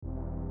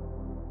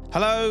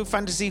Hello,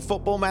 fantasy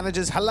football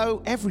managers.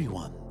 Hello,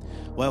 everyone.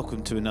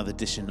 Welcome to another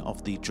edition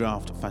of the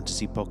Draft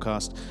Fantasy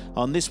Podcast.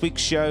 On this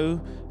week's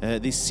show,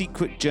 the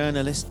secret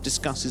journalist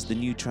discusses the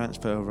new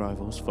transfer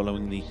arrivals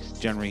following the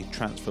January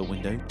transfer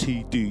window,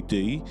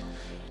 TDD.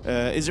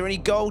 Is there any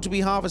gold to be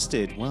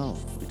harvested? Well,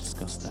 we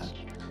discussed that.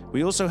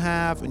 We also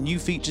have new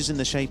features in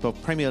the shape of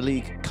Premier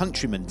League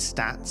countryman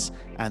stats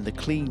and the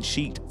clean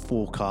sheet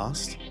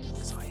forecast.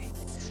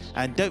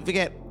 And don't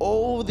forget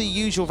all the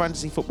usual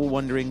fantasy football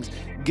wonderings,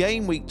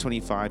 Game Week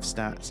 25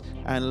 stats,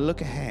 and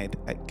look ahead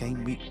at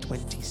Game Week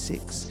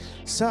 26.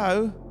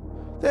 So,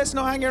 let's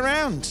not hang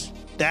around.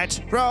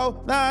 Let's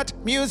roll that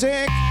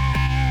music.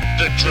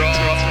 The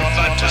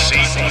Draft Fantasy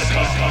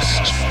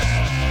Podcast.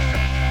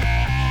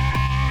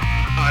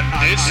 And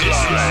this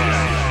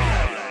live.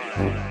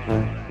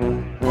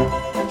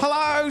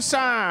 Hello,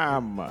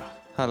 Sam.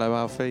 Hello,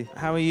 Alfie.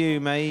 How are you,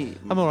 mate?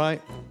 I'm all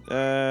right.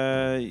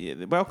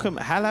 Welcome.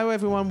 Hello,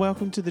 everyone.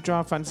 Welcome to the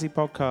Draft Fantasy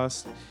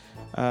Podcast.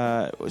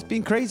 It's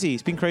been crazy.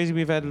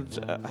 We've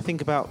had, I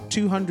think, about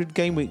 200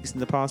 game weeks in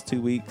the past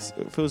 2 weeks.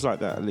 It feels like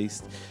that, at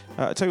least.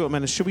 I'll tell you what,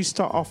 man. Should we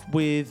start off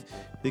with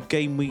the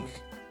game week?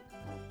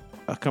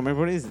 I can't remember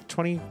what it is.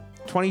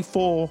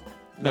 24.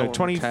 No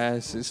 20. one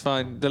cares. It's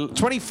fine.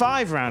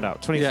 25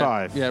 roundup.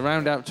 25. Yeah,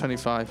 round out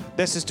 25.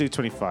 Let's just do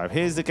 25.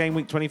 Here's the game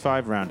week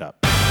 25 roundup.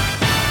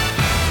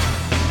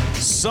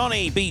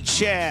 Sonny beat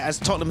Share as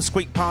Tottenham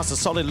squeaked past a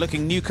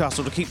solid-looking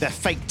Newcastle to keep their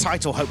fake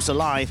title hopes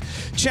alive.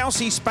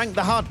 Chelsea spanked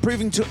the Hud,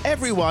 proving to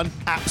everyone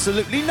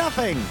absolutely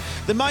nothing.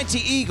 The mighty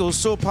Eagles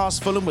saw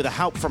past Fulham with a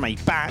help from a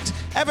bat.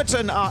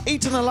 Everton are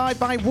eaten alive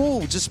by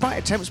Wolves, despite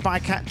attempts by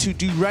a cat to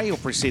derail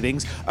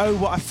proceedings. Oh,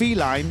 what a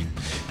feline.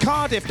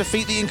 Cardiff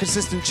defeat the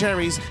inconsistent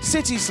Cherries.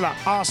 City slap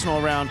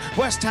Arsenal around.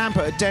 West Ham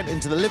put a dent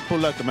into the Liverpool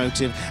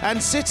locomotive.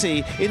 And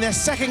City, in their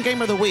second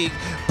game of the week,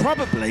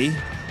 probably...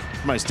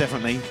 most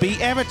definitely, beat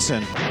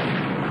Everton.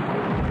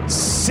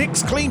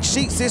 6 clean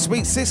sheets this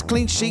week. 6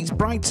 clean sheets.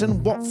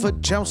 Brighton,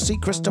 Watford, Chelsea,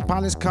 Crystal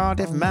Palace,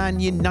 Cardiff, Man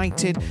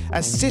United.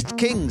 Assist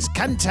Kings,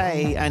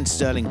 Kante and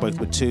Sterling both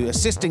with 2.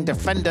 Assisting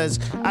defenders,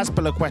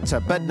 Azpilicueta,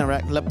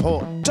 Bednarek,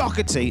 Laporte,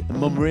 Doherty,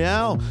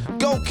 Monreal.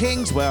 Goal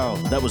Kings, well,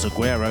 that was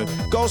Aguero.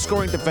 Goal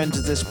scoring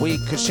defenders this week,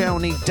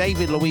 Koscielny,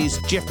 David Luiz,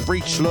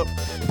 Jeffrey Schlupp.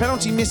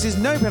 Penalty misses,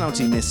 no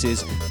penalty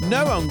misses.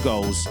 No own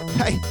goals.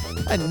 Hey,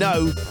 and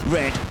no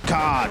red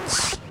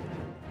cards.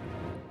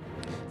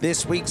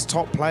 This week's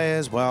top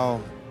players,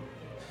 well,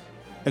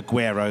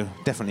 Aguero,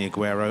 definitely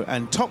Aguero.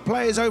 And top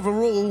players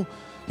overall,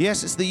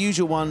 yes, it's the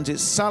usual ones.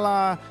 It's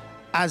Salah,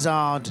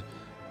 Hazard,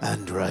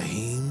 and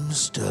Raheem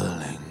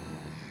Sterling.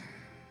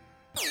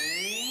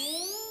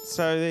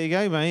 So there you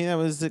go, mate. That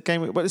was the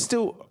game. But it's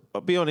still,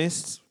 I'll be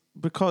honest,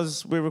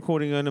 because we're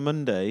recording on a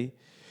Monday,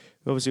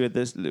 obviously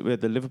we had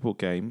the Liverpool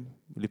game.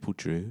 Liverpool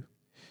drew.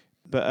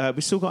 But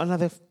we still got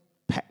another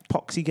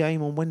poxy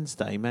game on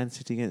Wednesday, Man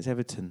City against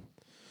Everton.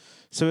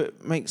 So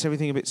it makes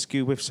everything a bit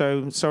skew with.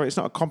 So sorry, it's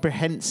not a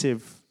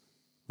comprehensive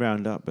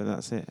roundup, but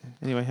that's it.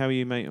 Anyway, how are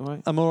you, mate? All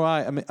right? I'm all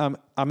right.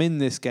 I'm in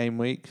this game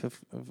week.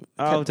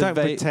 Don't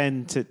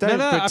pretend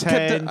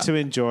to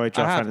enjoy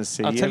draft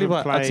fantasy. I'll tell you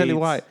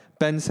why.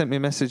 Ben sent me a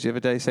message the other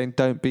day saying,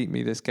 "Don't beat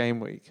me this game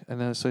week,"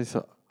 and so I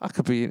thought I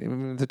could be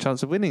in the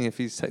chance of winning if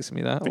he's texting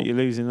me that. But you're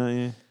losing, aren't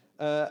you?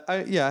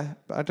 Yeah,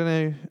 but I don't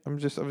know. I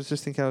was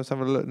just thinking I was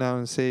having a look now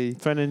and see.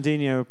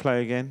 Fernandinho will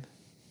play again.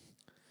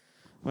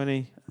 When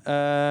he?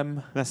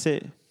 That's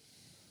it.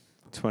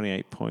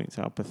 28 points.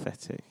 How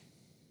pathetic.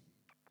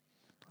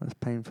 That's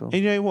painful. And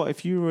you know what?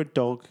 If you were a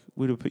dog,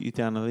 we'd have put you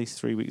down at least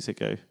 3 weeks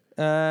ago.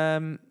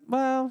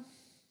 Well,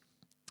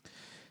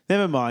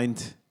 never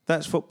mind.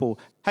 That's football.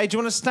 Hey, do you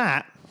want a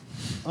stat?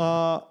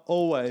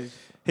 Always.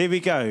 Here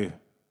we go.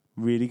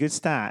 Really good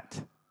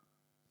stat.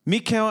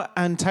 Mikel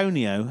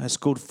Antonio has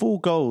scored 4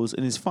 goals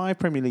in his 5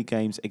 Premier League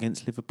games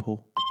against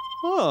Liverpool.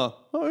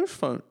 Oh, that is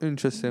fun.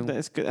 Interesting.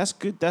 That's good.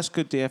 That's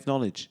good DF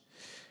knowledge.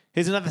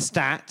 Here's another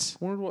stat.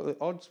 I wonder what the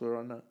odds were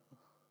on that.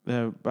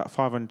 About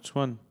 500 to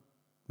 1.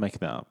 Making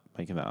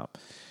that up.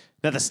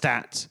 Another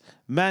stat.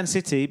 Man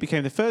City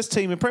became the first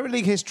team in Premier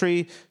League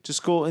history to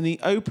score in the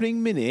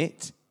opening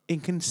minute in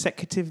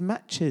consecutive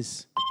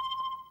matches.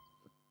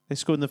 They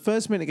scored in the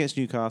first minute against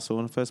Newcastle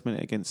and the first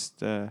minute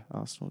against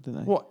Arsenal, didn't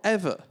they?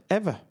 Whatever.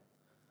 Ever.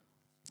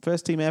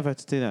 First team ever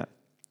to do that.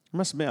 I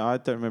must admit, I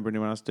don't remember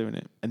anyone else doing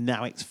it. And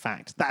now it's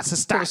fact. That's a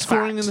stat.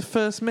 Scoring in the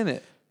first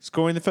minute.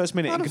 Scoring in the first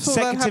minute in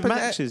consecutive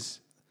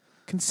matches.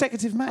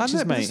 Consecutive matches, I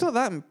know, mate. But it's not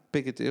that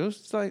big a deal.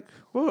 It's like...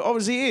 Well,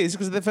 obviously it is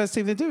because they're the first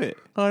team to do it.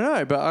 I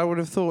know, but I would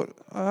have thought...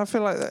 I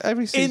feel like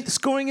every season...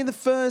 Scoring in the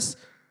first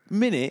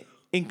minute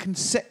in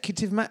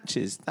consecutive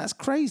matches. That's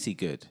crazy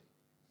good.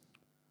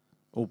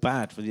 Or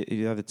bad for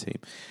the other team.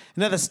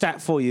 Another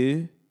stat for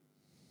you.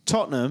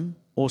 Tottenham,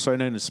 also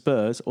known as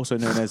Spurs, also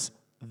known as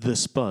the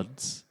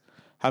Spuds,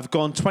 have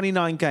gone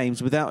 29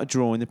 games without a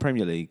draw in the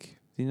Premier League.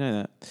 Do you know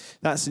that?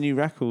 That's a new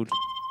record.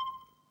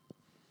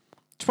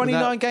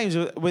 29 games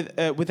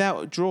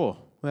without a draw.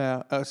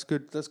 Yeah, that's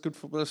good. That's good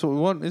football. That's what we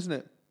want, isn't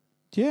it?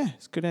 Yeah,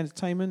 it's good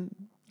entertainment.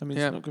 I mean,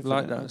 yeah, it's not good for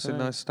like that. That's a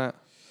nice stat.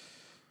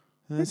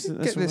 Where do you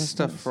get this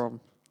stuff from?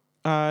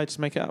 Just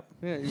make it up.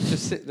 Yeah, you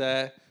just sit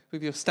there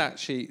with your stat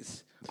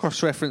sheets,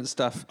 cross-reference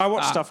stuff. I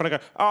watch stuff and I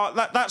go,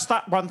 oh, that's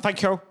that one,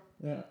 thank you.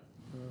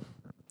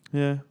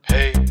 Yeah.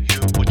 Hey, you,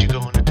 what you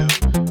gonna do?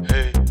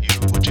 Hey,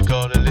 you, what you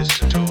gotta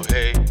listen to?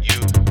 Hey,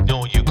 you,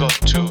 know you got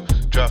to.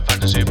 Draft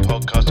Fantasy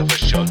Podcast for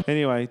sure.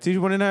 Anyway, do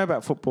you want to know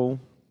about football?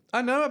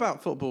 I know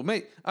about football,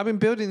 mate. I've been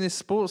building this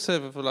sports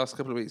server for the last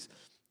couple of weeks.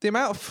 The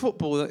amount of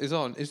football that is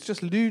on is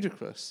just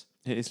ludicrous.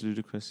 It is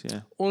ludicrous,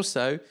 yeah.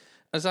 Also,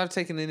 as I've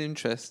taken an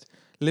interest,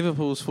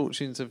 Liverpool's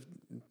fortunes have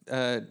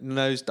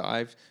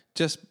nosedived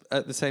just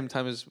at the same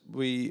time as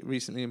we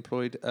recently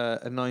employed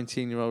a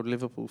 19-year-old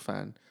Liverpool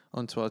fan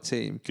onto our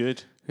team.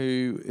 Good.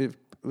 Who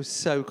was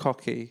so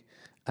cocky.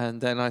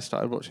 And then I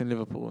started watching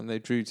Liverpool and they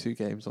drew 2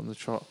 games on the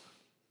trot.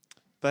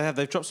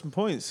 They've dropped some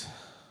points.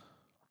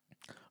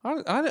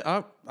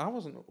 I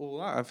wasn't all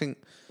that. I think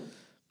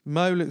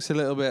Mo looks a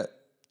little bit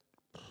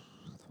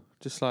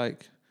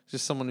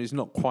just someone who's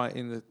not quite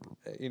in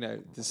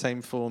the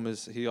same form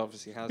as he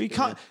obviously has. But you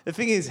can't. The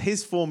thing is,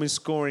 his form is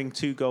scoring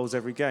 2 goals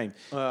every game,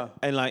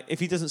 and like if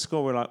he doesn't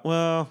score, we're like,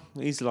 well,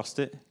 he's lost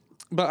it.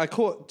 But I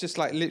caught just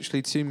like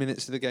literally 2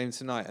 minutes of the game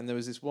tonight, and there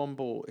was this one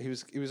ball. He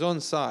was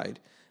onside,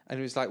 and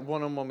he was like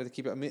 1-on-1 with the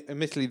keeper.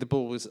 Admittedly, the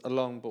ball was a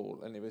long ball,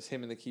 and it was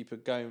him and the keeper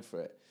going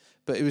for it.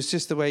 But it was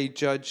just the way he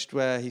judged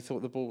where he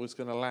thought the ball was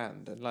going to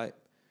land, and like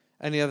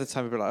any other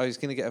time, he'd be like, oh, he's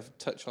going to get a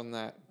touch on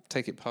that,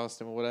 take it past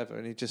him or whatever,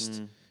 and he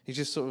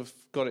just sort of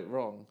got it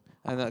wrong,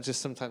 and that just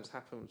sometimes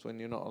happens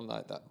when you're not on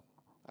like that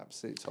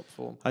absolute top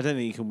form. I don't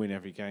think you can win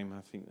every game.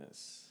 I think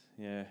that's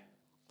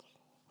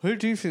Who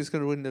do you think is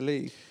going to win the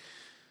league?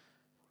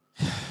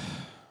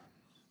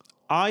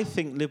 I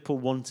think Liverpool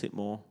want it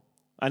more.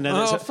 I know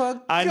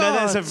I know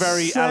that's a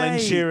very Alan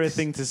Shearer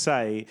thing to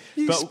say.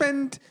 You've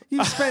spent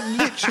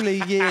literally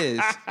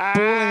years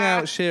bawling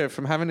out Shearer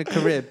from having a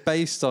career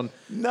based on.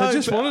 I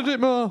just wanted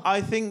it more.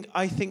 I think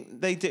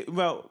they do.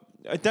 Well,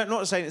 I'm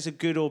not saying it's a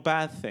good or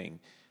bad thing.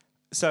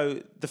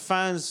 So the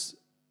fans,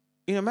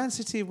 Man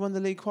City have won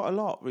the league quite a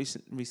lot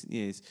recent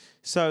years.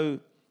 So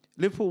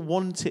Liverpool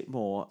want it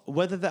more.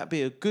 Whether that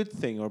be a good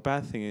thing or a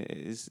bad thing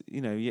is,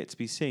 yet to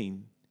be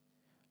seen.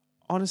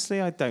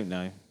 Honestly, I don't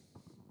know.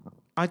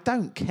 I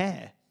don't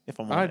care, if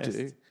I'm honest. I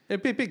do.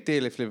 It'd be a big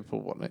deal if Liverpool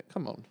won it.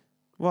 Come on.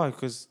 Why?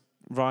 Because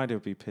Ryder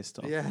would be pissed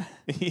off. Yeah.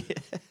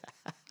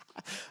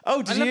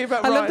 Oh, did you hear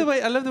about Ryder?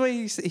 I love the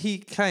way he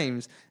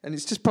claims, and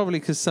it's just probably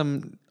because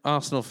some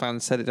Arsenal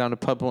fans said it down a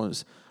pub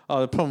once.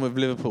 Oh, the problem with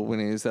Liverpool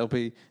winning is they'll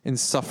be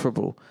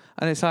insufferable.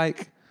 And it's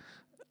like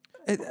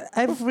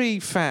every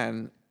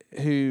fan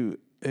who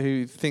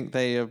think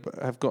they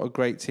have got a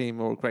great team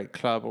or a great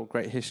club or a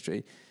great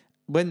history,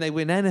 when they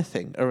win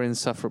anything, are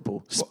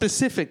insufferable.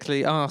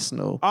 Specifically,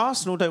 Arsenal.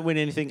 Arsenal don't win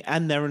anything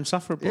and they're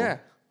insufferable. Yeah.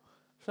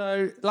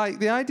 So, like,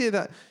 the idea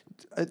that...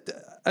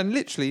 and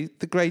literally,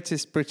 the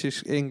greatest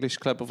British English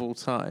club of all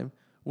time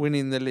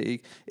winning the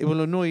league, it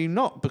will annoy you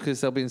not because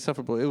they'll be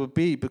insufferable. It will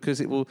be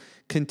because it will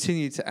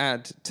continue to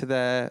add to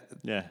their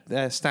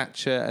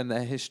stature and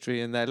their history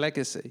and their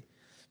legacy.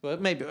 Well,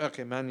 maybe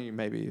Man U.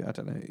 Maybe I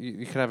don't know.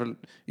 You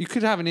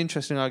could have an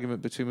interesting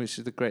argument between which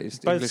is the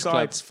greatest. Both English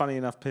sides, club. funny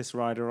enough, piss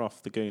Ryder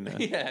off the Gooner.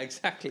 Yeah,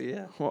 exactly.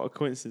 Yeah. What a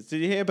coincidence! Did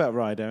you hear about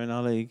Ryder in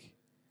our league?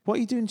 What are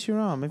you doing to your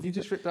arm? Have you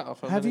just ripped that off?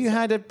 Have you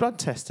had a blood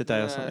test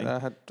today or something?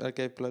 I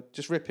gave blood.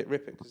 Just rip it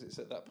because it's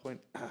at that point.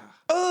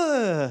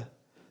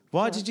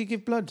 Why did you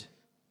give blood?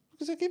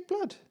 Because I give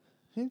blood.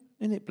 In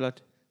it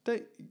blood.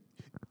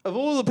 Of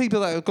all the people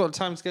that have got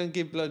time to go and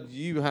give blood,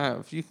 you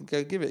can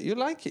go give it. You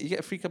like it. You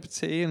get a free cup of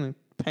tea and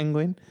a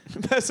penguin.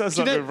 That sounds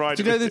like a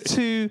Ryder. Do you know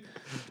the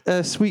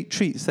 2 sweet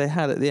treats they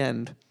had at the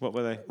end? What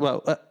were they?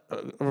 Well,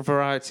 a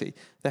variety.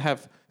 They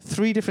have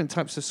 3 different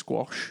types of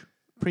squash,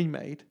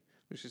 pre-made,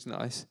 which is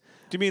nice.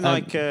 Do you mean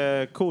like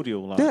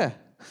cordial? Like? Yeah.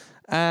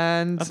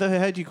 And I've never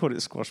heard you call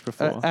it squash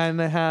before. And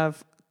they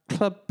have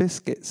club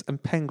biscuits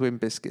and penguin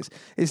biscuits.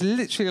 It's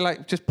literally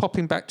like just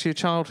popping back to your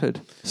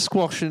childhood.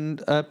 Squash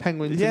and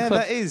penguins. Yeah, and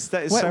that is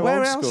so where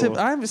old else school.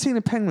 I haven't seen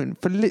a penguin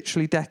for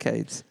literally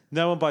decades.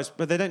 No one buys,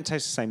 but they don't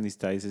taste the same these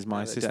days, as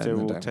my sister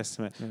will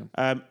testament.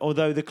 Yeah.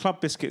 Although the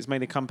club biscuits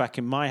made a comeback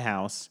in my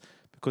house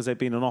because they've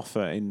been on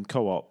offer in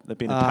Co-op. They've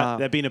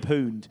been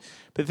appooned.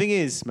 But the thing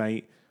is,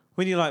 mate,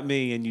 when you're like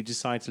me and you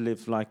decide to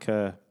live like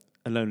a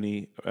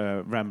lonely,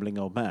 rambling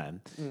old man,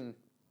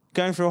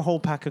 going through a whole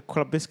pack of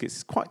club biscuits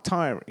is quite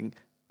tiring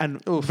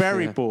and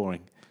very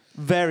boring.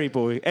 Very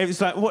boring. It's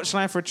like, what shall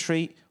I have for a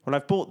treat? Well,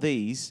 I've bought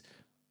these.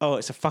 Oh,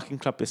 it's a fucking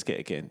club biscuit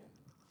again.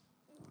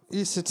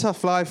 It's a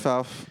tough life,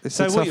 Alf.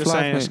 So what you're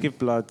saying is give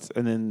blood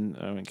and then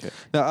I don't care.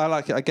 No, I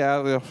like it. I get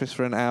out of the office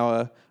for an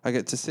hour. I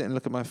get to sit and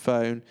look at my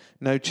phone.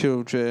 No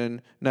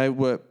children, no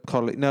work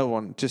colleague, no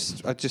one.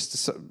 Just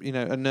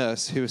a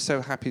nurse who was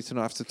so happy to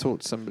not have to talk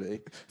to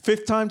somebody.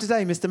 5th time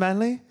today, Mr.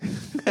 Manley.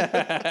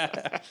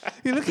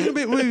 You're looking a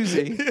bit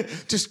woozy.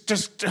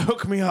 just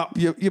hook me up.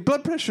 Your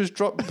blood pressure has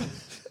dropped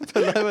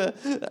below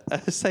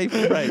a safe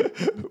frame.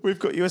 We've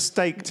got you a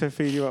steak to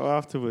feed you up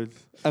afterwards.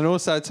 And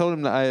also, I told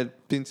him that I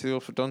had been to the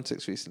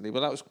orthodontics recently.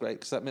 Well, that was great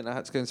because that meant I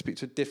had to go and speak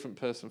to a different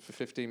person for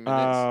 15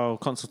 minutes. Oh,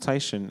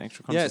 consultation,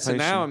 extra Yeah, consultation.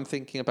 so now I'm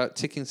thinking about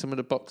ticking some of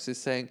the boxes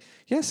saying,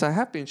 yes, I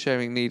have been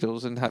sharing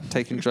needles and have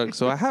taken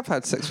drugs, or I have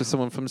had sex with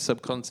someone from the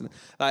subcontinent.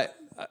 Like,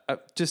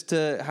 just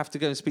to have to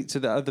go and speak to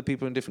the other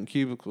people in different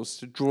cubicles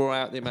to draw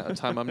out the amount of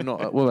time I'm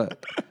not at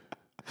work.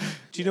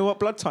 Do you know what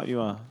blood type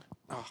you are?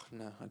 Oh,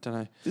 no, I don't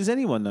know. Does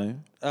anyone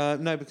know?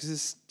 No, because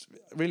it's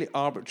really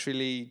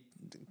arbitrarily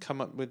come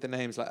up with the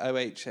names like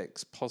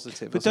OHX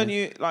positive. But don't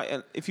you,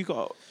 like, if you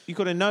got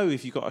to know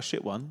if you got a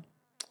shit one?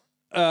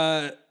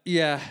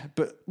 Yeah,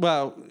 but,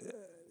 well,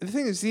 the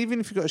thing is, even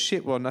if you've got a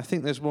shit one, I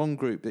think there's one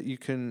group that you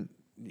can,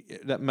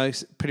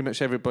 pretty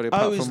much everybody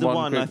apart is from the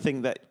one group. I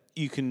think that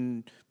you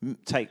can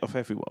take off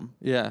everyone.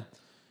 Yeah.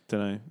 Don't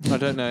know. I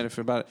don't know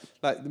anything about it.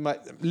 Like,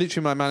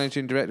 my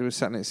managing director was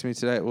sat next to me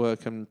today at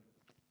work, and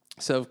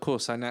so, of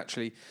course, I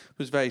naturally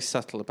was very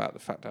subtle about the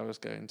fact I was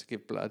going to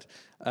give blood.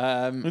 We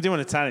didn't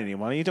want to tell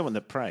anyone. You don't want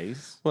the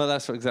praise. Well,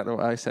 that's exactly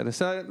what I said.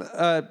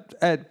 So,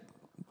 Ed,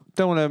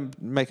 don't want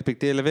to make a big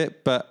deal of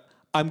it, but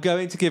I'm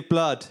going to give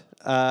blood.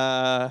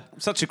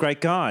 Such a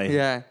great guy.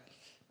 Yeah.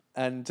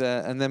 And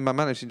then my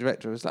managing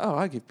director was like, oh,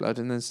 I give blood,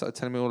 and then started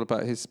telling me all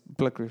about his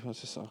blood group. I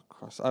was just, oh,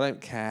 Christ, I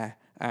don't care.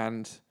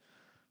 And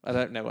I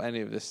don't know what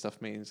any of this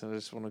stuff means. I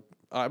just want to.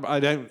 I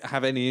don't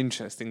have any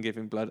interest in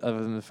giving blood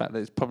other than the fact that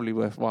it's probably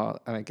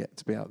worthwhile and I get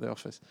to be out of the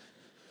office.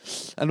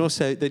 And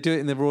also, they do it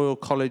in the Royal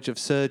College of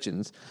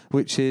Surgeons,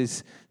 which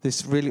is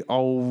this really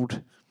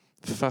old,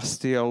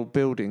 fusty old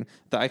building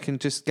that I can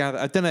just gather.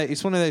 I don't know.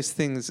 It's one of those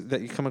things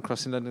that you come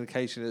across in London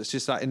occasionally. It's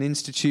just like an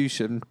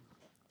institution.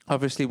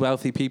 Obviously,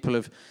 wealthy people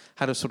have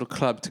had a sort of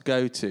club to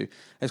go to.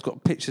 It's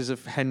got pictures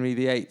of Henry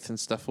VIII and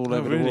stuff all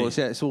over the walls.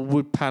 Yeah, it's all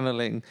wood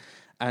panelling.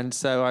 And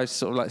so I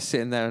sort of like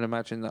sitting there and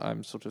imagine that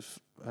I'm sort of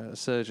a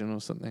surgeon or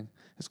something.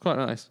 It's quite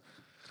nice.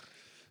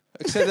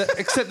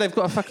 Except they've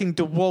got a fucking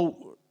DeWalt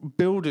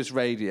builder's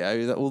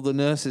radio that all the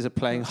nurses are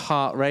playing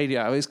heart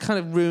radio. It kind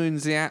of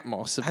ruins the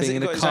atmos of being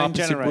in a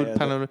carpeted wood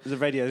panel. The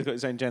radio's got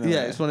its own generator.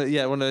 Yeah, it's one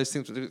of those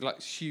things with like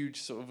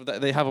huge sort of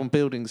that they have on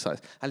building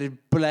sites, and it's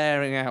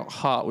blaring out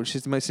Heart, which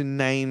is the most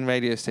inane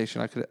radio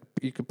station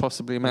you could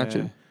possibly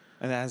imagine.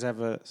 Yeah. And it has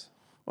adverts.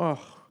 Oh,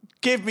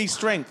 give me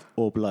strength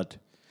or blood.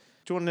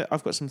 Do you want to,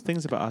 I've got some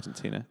things about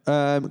Argentina.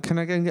 Can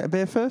I go and get a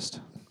beer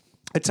first?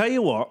 I tell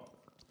you what.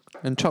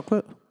 And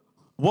chocolate?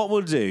 What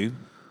we'll do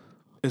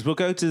is we'll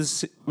go to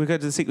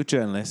the Secret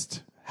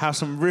Journalist, have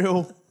some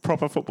real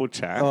proper football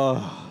chat.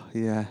 Oh,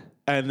 yeah.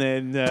 And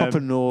then... Proper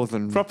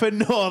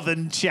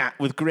northern chat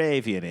with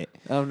gravy in it.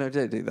 Oh, no,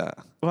 don't do that.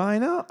 Why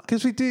not?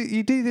 Because you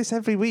do this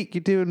every week.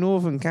 You do a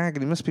northern gag,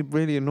 and it must be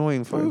really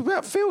annoying for you. What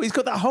about Phil? He's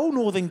got that whole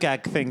northern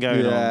gag thing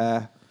going on.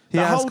 Yeah.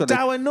 The whole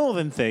Dower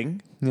northern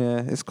thing.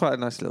 Yeah, it's quite a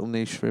nice little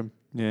niche for him.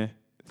 Yeah.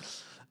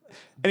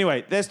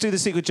 Anyway, let's do the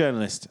Secret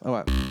Journalist. All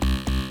right.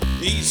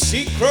 The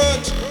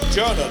Secret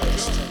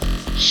Journalist.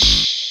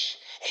 Shh,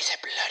 it's a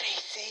bloody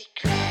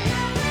secret.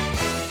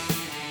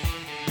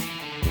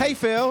 Hey,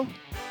 Phil.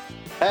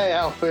 Hey,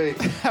 Alfie.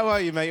 How are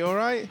you, mate? You all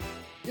right?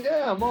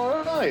 Yeah, I'm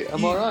all right.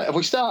 All right. Have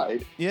we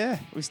started? Yeah,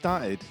 we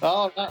started.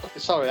 Oh, no,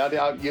 sorry.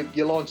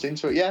 You launched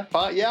into it. Yeah,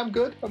 fine. Yeah, I'm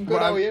good. I'm good.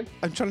 How are you?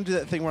 I'm trying to do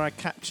that thing where I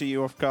capture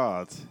you off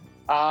guard.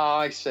 Ah,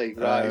 I see.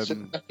 Right. So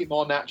make it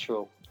more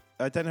natural.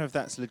 I don't know if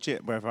that's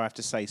legit, whether I have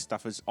to say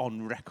stuff as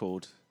on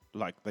record,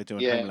 like they do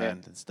on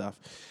Homeland and stuff.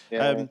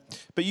 Yeah.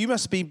 But you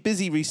must be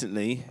busy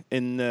recently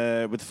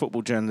with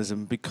football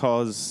journalism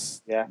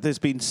because there's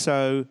been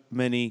so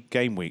many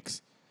game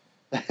weeks.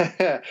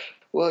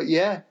 Well,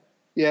 yeah.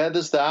 Yeah,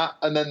 there's that.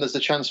 And then there's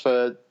the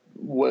transfer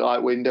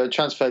window,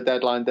 transfer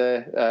deadline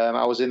day.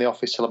 I was in the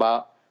office till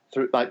about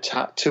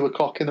 2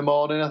 o'clock in the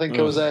morning. I think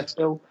I was there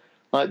till.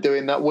 Like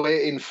doing that,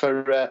 waiting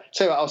for.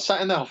 Tell you what, I was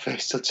sat in the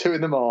office till 2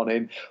 in the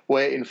morning,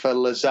 waiting for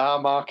Lazar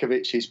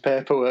Markovic's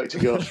paperwork to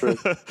go through.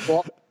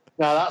 What?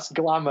 Now that's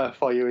glamour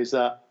for you, is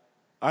that?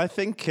 I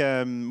think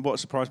what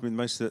surprised me the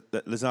most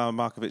that Lazar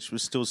Markovic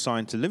was still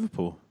signed to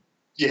Liverpool.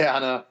 Yeah,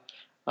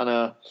 I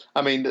know.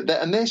 I mean,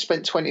 they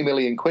spent 20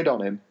 million quid on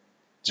him.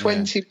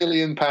 20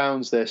 million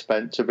pounds they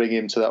spent to bring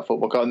him to that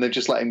football club, and they've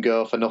just let him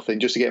go for nothing,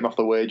 just to get him off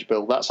the wage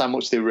bill. That's how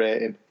much they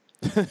rate him.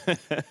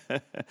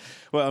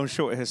 Well, I'm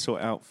sure it has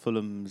sorted out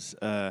Fulham's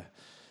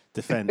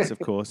defence, of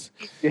course.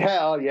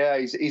 Yeah,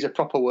 he's a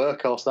proper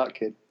workhorse, that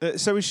kid.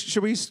 So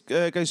should we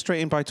go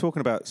straight in by talking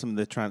about some of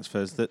the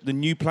transfers, the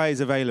new players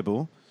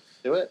available?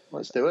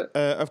 Let's do it.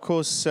 Of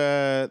course,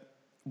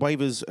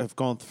 waivers have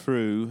gone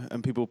through,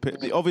 and people pick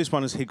the obvious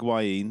one is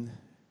Higuain.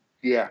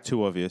 Yeah.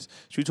 Too obvious.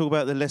 Should we talk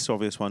about the less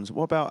obvious ones?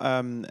 What about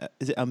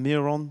is it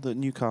Almiron, the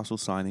Newcastle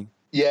signing?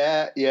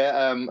 Yeah.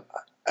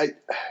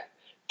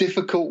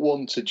 Difficult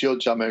one to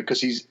judge, I mean, because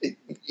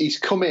he's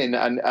come in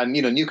and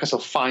Newcastle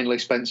finally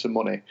spent some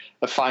money.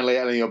 Have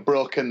finally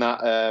broken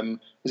that.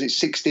 Was it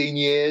 16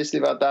 years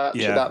they've had that?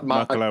 Yeah, that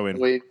Michael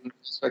Owen.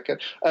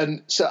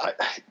 And so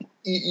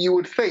you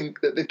would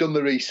think that they've done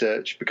the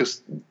research,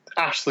 because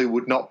Ashley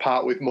would not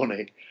part with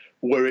money.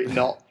 were it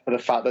not for the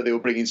fact that they were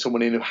bringing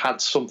someone in who had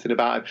something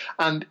about him.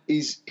 And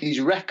his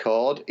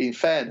record, in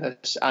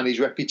fairness, and his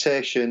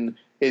reputation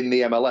in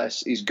the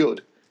MLS is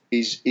good.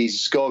 He's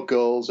scored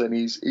goals and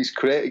he's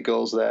created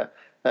goals there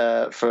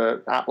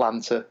for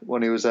Atlanta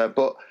when he was there.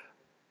 But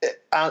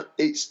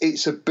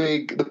it's a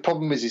big. The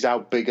problem is how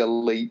big a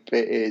leap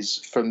it is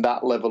from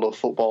that level of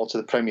football to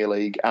the Premier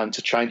League, and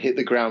to try and hit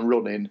the ground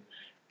running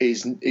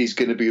is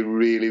going to be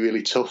really,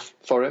 really tough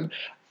for him.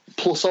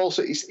 Plus,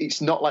 also,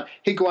 it's not like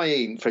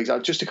Higuain, for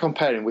example, just to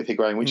compare him with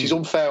Higuain, which is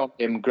unfair on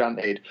him,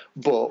 granted.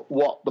 But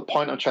what the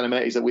point I'm trying to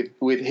make is that with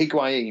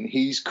Higuain,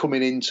 he's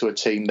coming into a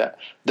team that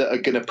are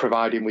going to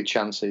provide him with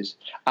chances,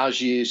 as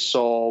you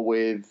saw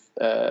with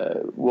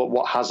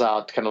what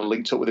Hazard kind of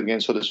linked up with him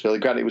against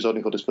Huddersfield. Granted, it was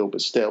only Huddersfield,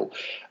 but still,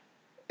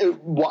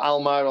 what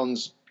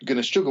Almiron's going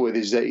to struggle with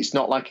is that it's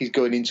not like he's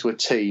going into a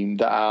team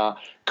that are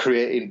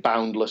creating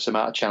boundless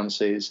amount of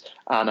chances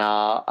and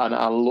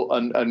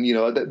you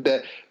know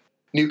the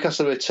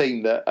Newcastle are a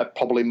team that are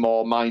probably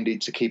more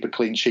minded to keep a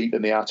clean sheet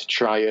than they are to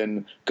try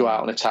and go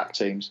out and attack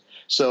teams.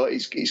 So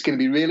it's going to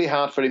be really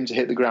hard for him to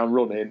hit the ground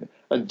running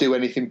and do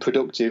anything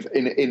productive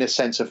in a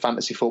sense of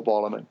fantasy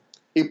football. I mean,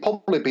 he'll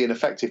probably be an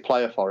effective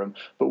player for him,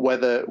 but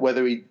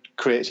whether he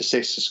creates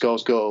assists or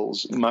scores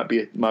goals might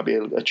be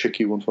a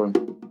tricky one for him.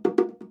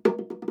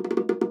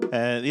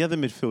 The other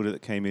midfielder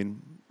that came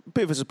in, a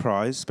bit of a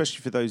surprise,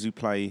 especially for those who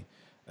play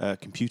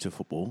computer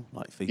football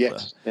like FIFA.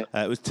 Yes, yeah.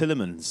 It was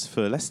Tielemans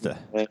for Leicester.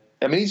 Yeah.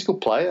 I mean, he's a good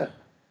player.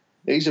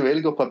 He's a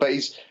really good player, but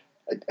he's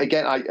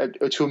again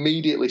to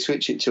immediately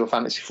switch it to a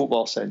fantasy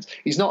football sense.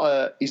 He's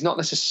not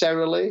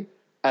necessarily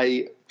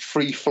a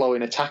free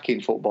flowing attacking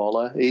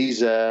footballer.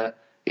 He's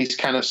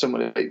kind of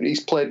someone.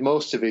 He's played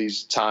most of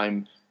his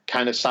time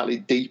kind of slightly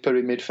deeper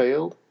in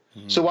midfield.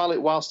 So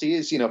whilst he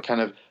is, you know,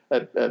 kind of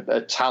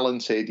a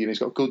talented, you know, he's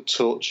got good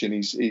touch and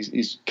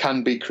he's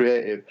can be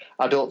creative.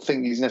 I don't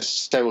think he's not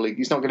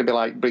going to be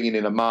like bringing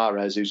in a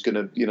Mahrez who's going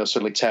to, you know,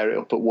 suddenly tear it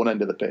up at one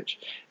end of the pitch.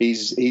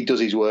 He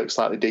does his work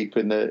slightly deeper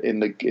in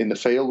the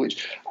field,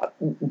 which I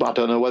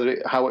don't know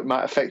how it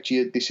might affect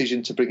your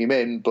decision to bring him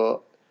in,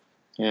 but.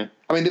 Yeah,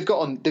 I mean they've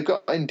got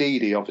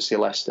Ndidi, obviously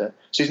Leicester,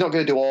 so he's not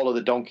going to do all of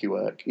the donkey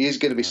work. He is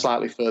going to be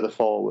slightly further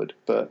forward,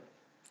 but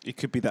he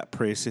could be that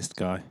pre-assist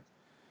guy.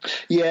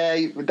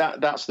 Yeah,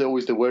 that's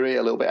always the worry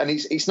a little bit, and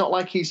it's not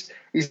like he's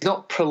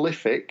not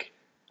prolific.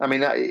 I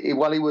mean, he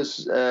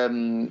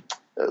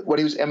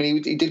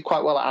did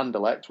quite well at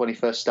Anderlecht when he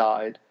first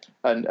started,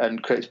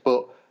 and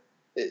but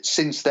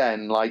since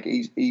then, like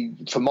he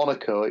for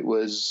Monaco,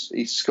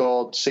 he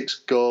scored 6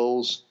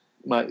 goals.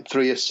 Like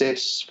 3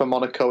 assists for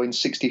Monaco in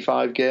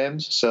 65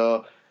 games.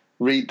 So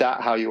read that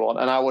how you want.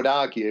 And I would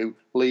argue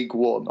League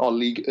One or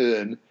Ligue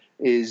 1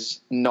 is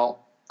not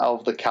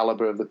of the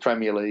calibre of the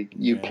Premier League.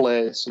 You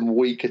play some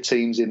weaker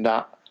teams in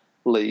that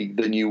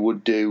league than you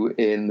would do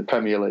in the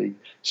Premier League.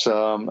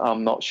 So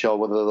I'm not sure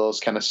whether those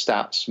kind of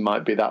stats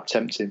might be that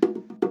tempting.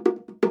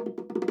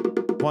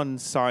 One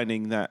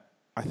signing that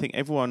I think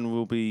everyone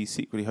will be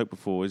secretly hoping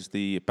for is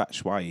the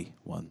Batshuayi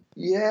one.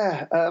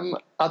 Yeah,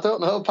 I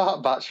don't know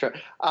about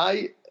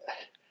Batshuayi.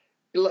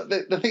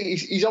 The thing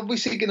is, he's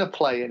obviously going to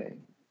play in it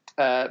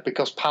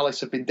because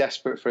Palace have been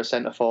desperate for a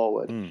centre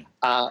forward.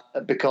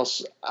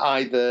 Because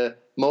either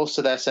most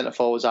of their centre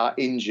forwards are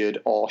injured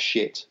or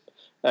shit.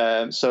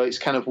 So it's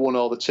kind of one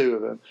or the two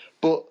of them.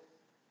 But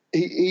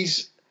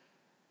he's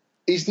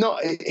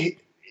not.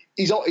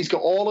 He's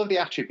got all of the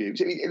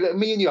attributes. I mean,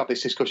 me and you have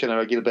this discussion on a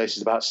regular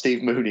basis about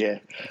Steve Mounier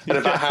and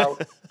about how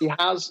he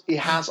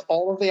has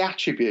all of the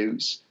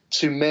attributes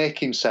to make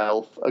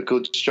himself a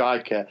good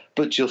striker,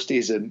 but just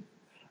isn't.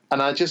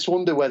 And I just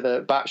wonder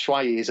whether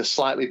Batshuayi is a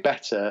slightly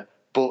better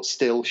but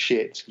still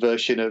shit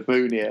version of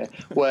Mounier,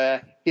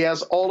 where he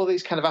has all of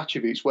these kind of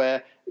attributes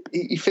where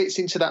he fits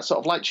into that sort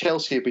of, like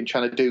Chelsea have been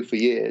trying to do for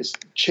years,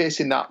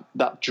 chasing that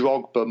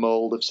Drogba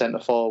mould of centre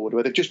forward,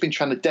 where they've just been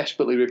trying to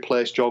desperately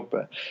replace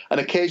Drogba.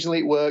 And occasionally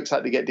it works,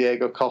 like they get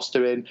Diego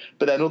Costa in,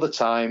 but then other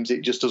times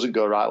it just doesn't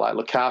go right. Like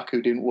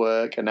Lukaku didn't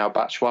work, and now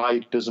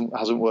Batshuayi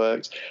hasn't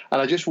worked.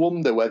 And I just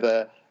wonder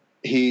whether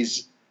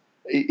he's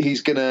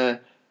going to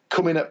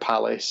come in at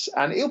Palace,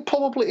 and he'll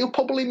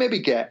probably maybe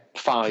get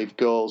 5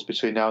 goals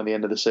between now and the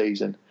end of the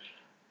season.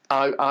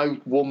 I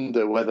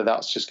wonder whether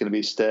that's just going to be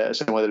his status,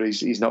 and whether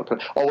he's not,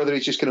 or whether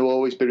he's just going to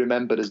always be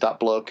remembered as that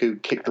bloke who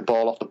kicked the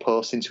ball off the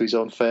post into his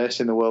own face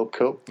in the World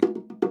Cup.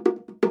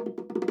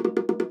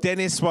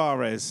 Denis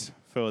Suarez,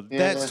 Phil.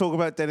 Yeah. Let's talk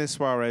about Denis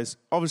Suarez.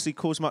 Obviously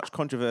caused much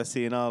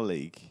controversy in our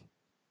league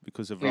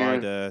because of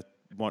Ryder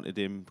wanted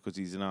him because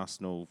he's an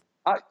Arsenal.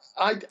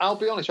 I'll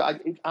be honest.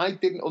 I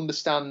didn't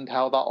understand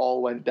how that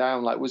all went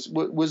down. Like,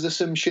 was there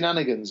some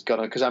shenanigans going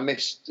on? Because I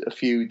missed a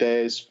few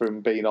days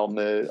from being on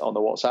the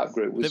WhatsApp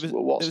group.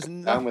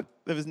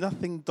 There was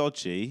nothing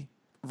dodgy.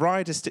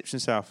 Ryder stitched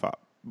himself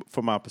up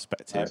from our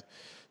perspective. Right.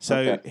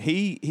 So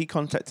he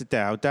contacted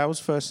Dow. Dow was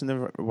first in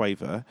the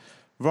waiver.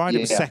 Ryder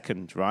was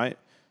second, right?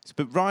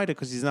 But Ryder,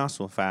 because he's an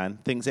Arsenal fan,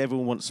 thinks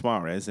everyone wants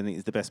Suarez and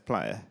he's the best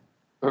player.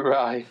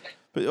 Right.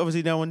 But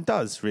obviously no one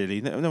does,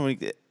 really.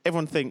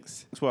 Everyone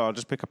thinks, well, I'll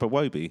just pick up a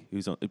Wobie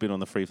who's been on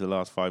the free for the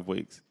last 5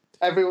 weeks.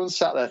 Everyone's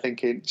sat there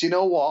thinking, do you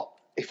know what?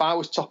 If I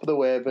was top of the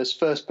waivers,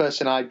 first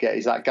person I'd get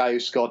is that guy who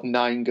scored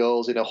 9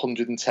 goals in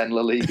 110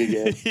 La Liga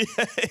games.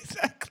 Yeah,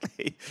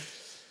 exactly.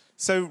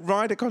 So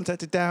Ryder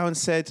contacted Dow and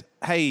said,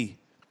 hey,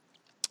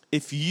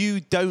 if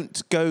you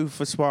don't go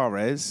for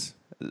Suarez,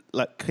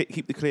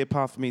 keep the clear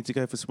path for me to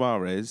go for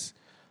Suarez,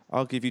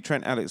 I'll give you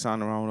Trent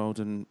Alexander-Arnold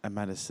and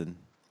Maddison.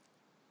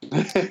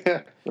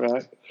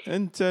 Right.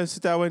 And so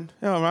Dow went,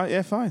 oh, all right,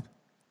 yeah, fine.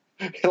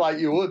 Like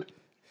you would.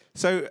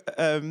 So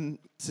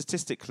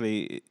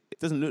statistically, it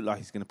doesn't look like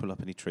he's going to pull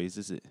up any trees,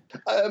 does it?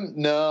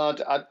 No,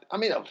 I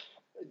mean,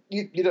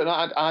 you don't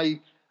know.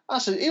 I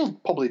said he'll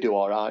probably do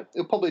all right.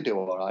 He'll probably do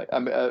all right. I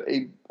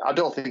mean, I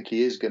don't think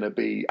he is going to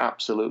be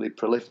absolutely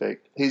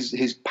prolific.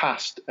 His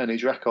past and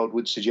his record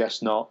would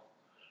suggest not.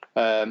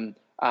 And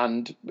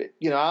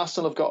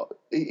Arsenal have got.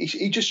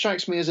 He just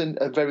strikes me as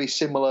a very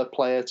similar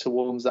player to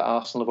ones that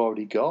Arsenal have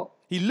already got.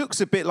 He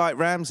looks a bit like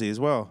Ramsey as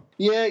well.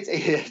 Yeah,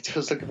 it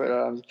does look a bit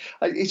like Ramsey.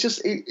 It's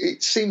just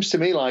it seems to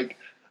me like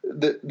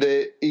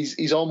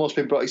he's almost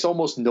been brought. It's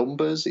almost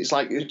numbers. It's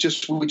like we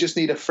just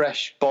need a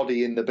fresh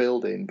body in the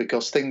building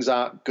because things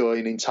aren't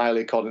going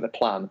entirely according to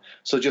plan.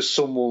 So just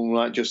someone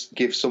like just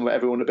give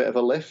everyone a bit of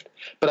a lift.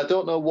 But I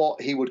don't know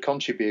what he would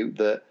contribute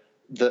that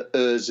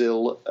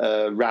Ozil,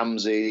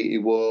 Ramsey,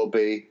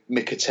 Iwobi,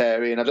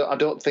 Mkhitaryan.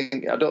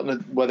 I don't know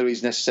whether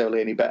he's necessarily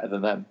any better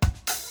than them.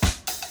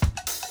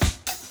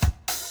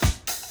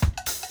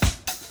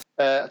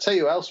 I'll tell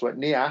you who else went.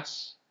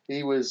 Nias.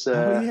 He was.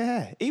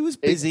 He was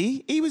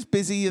busy. He was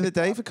busy the other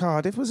day for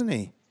Cardiff, wasn't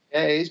he?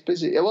 Yeah, he's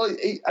busy. Well,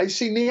 I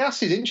see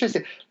Nias is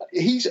interesting.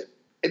 He's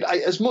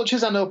as much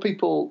as I know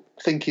people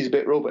think he's a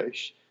bit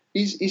rubbish.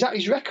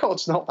 His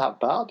record's not that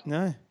bad.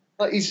 No.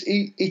 Like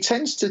he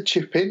tends to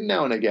chip in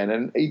now and again,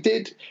 and he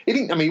didn't. I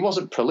mean, he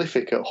wasn't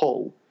prolific at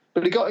Hull,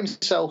 but he got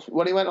himself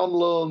when he went on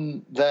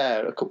loan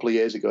there a couple of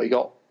years ago. He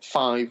got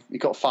 5. He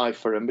got 5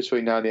 for him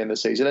between now and the end of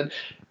the season. And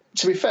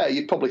to be fair,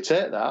 you'd probably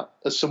take that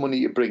as someone that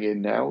you bring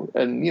in now.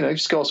 And if he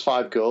scores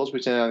 5 goals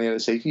between now and the end of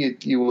the season,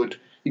 you'd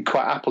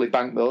quite happily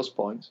bank those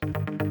points.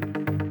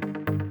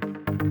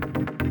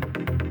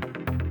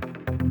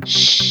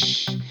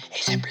 Shh,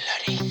 it's a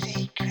bloody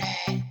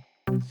secret.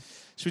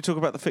 Should we talk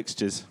about the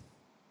fixtures?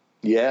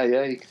 Yeah,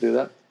 you can do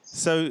that.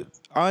 So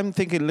I'm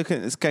thinking, looking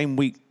at this game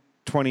week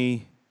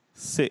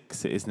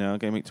 26, it is now,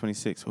 game week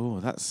 26. Oh,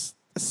 that's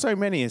so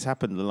many has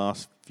happened in the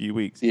last few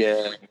weeks.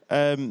 Yeah.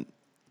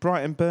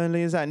 Brighton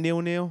Burnley, is that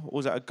 0-0 or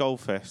was that a goal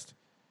fest?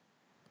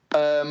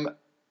 No,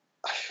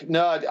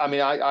 I mean,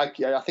 I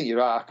think you're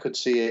right. I could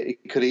see it.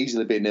 It could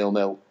easily be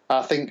 0-0.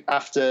 I think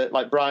after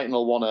Brighton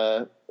will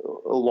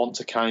want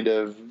to kind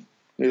of.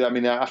 I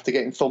mean, after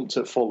getting thumped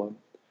at Fulham,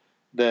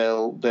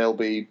 they'll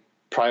be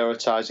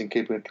prioritising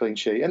keeping a clean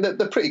sheet, and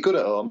they're pretty good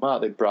at home,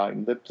 aren't they?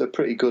 Brighton, they're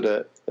pretty good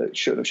at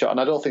shooting a shot,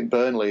 and I don't think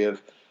Burnley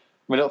have.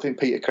 I don't think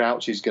Peter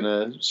Crouch is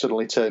going to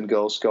suddenly turn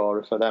goal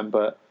scorer for them,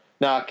 but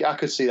no, I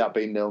could see that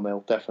being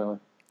 0-0 definitely.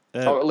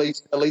 Or at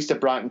least a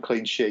Brighton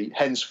clean sheet.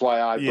 Hence why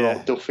I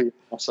brought Duffy on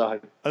my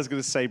side. I was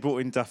going to say, brought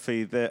in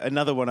Duffy,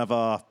 another one of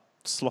our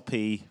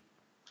sloppy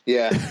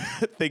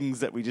things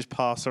that we just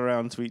pass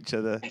around to each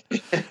other.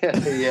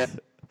 Yeah,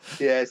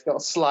 it's got a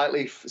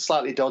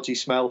slightly dodgy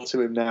smell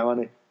to him now,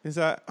 hasn't he? Is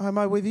that, am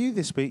I with you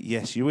this week?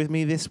 Yes, you're with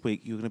me this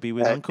week. You're going to be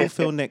with Uncle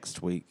Phil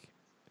next week.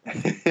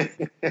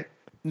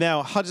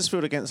 Now,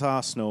 Huddersfield against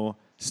Arsenal,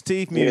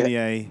 Steve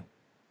Munier.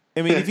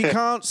 I mean, if he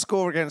can't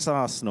score against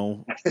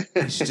Arsenal,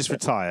 he should just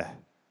retire.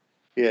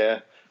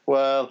 Yeah,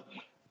 well,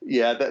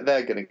 yeah,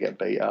 they're going to get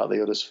beat out of the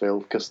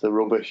Huddersfield because they're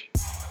rubbish.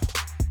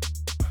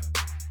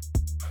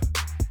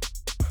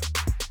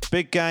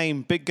 Big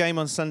game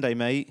on Sunday,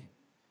 mate.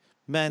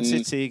 Man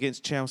City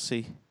against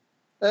Chelsea.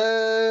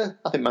 I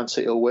think Man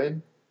City will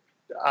win.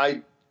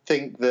 I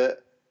think that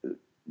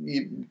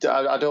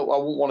I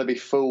wouldn't want to be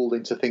fooled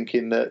into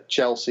thinking that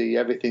Chelsea,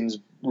 everything's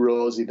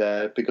rosy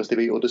there because they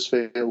beat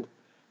Huddersfield.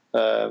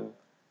 And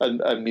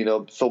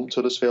thumped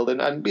Huddersfield, and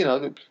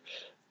don't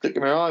get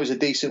me wrong, it was a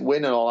decent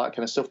win and all that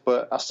kind of stuff.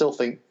 But I still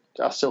think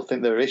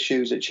there are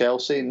issues at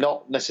Chelsea,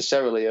 not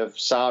necessarily of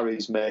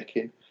Sarri's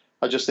making.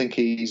 I just think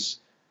he's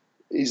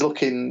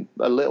looking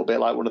a little bit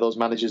like one of those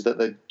managers that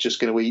they're just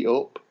going to eat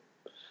up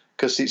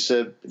because it's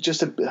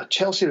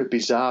Chelsea are a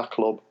bizarre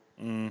club,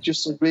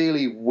 just a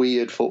really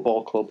weird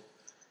football club.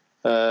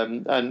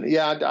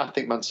 I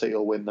think Man City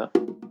will win that.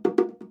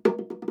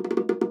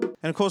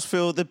 And of course,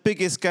 Phil, the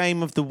biggest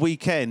game of the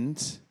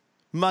weekend,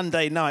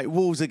 Monday night,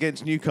 Wolves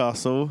against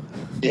Newcastle.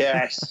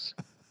 Yes.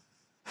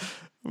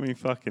 I mean,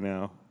 fucking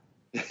hell.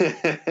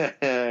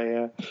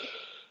 Yeah.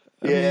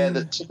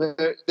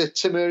 The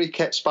Tamuri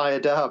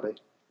Ketspire derby.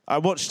 I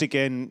watched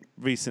again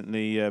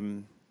recently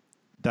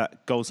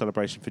that goal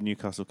celebration for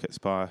Newcastle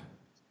Ketspire.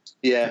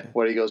 Yeah,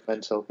 where he goes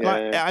mental. Yeah,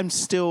 Like, yeah. I'm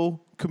still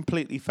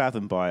completely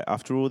fathomed by it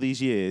after all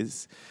these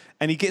years.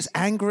 And he gets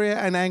angrier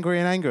and angrier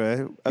and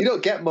angrier. You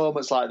don't get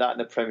moments like that in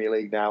the Premier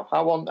League now.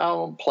 I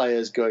want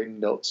players going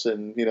nuts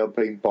and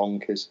being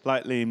bonkers.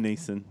 Like Liam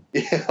Neeson.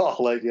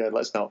 Yeah,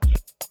 let's not.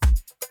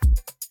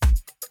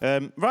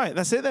 Right,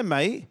 that's it then,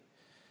 mate.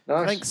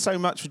 Nice. Thanks so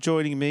much for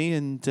joining me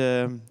and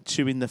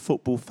chewing the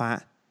football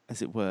fat,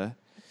 as it were.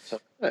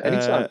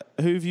 Anytime.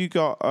 Who have you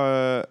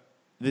got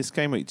this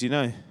game week? Do you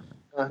know?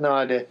 No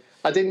idea.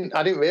 I didn't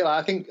realise.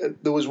 I think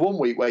there was one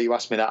week where you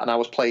asked me that, and I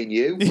was playing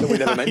you. That we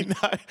never mentioned.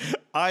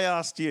 I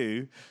asked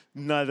you.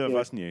 Neither of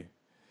us knew.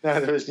 No,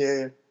 there was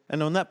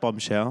And on that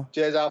bombshell.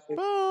 Cheers, Alfie.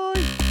 Bye.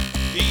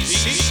 The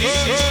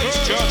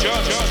Secret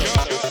Journalist.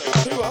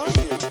 Who are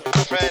you?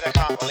 I'm afraid I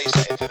can't release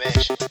that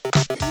information.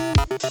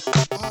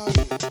 Who are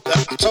you?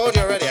 Look, I told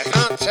you already, I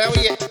can't tell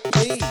you.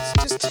 Please,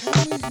 just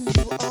tell me who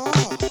you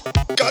are.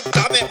 God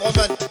damn it,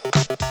 woman.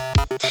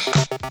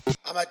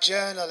 I'm a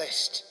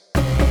journalist.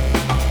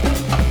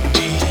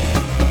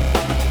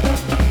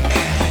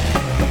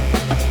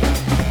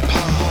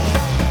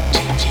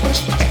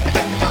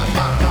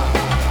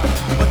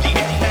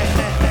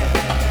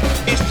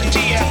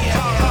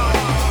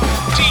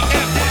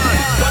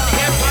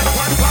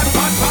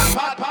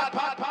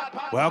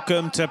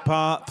 Welcome to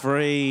part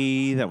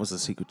 3. That was the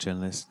Secret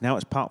Journalist. Now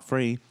it's part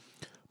 3.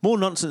 More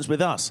nonsense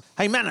with us.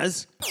 Hey,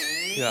 Manners.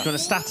 Yeah. Got a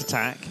stat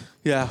attack.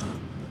 Yeah.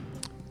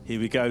 Here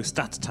we go.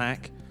 Stat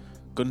attack.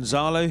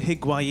 Gonzalo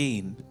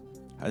Higuain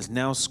has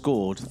now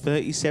scored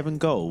 37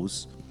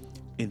 goals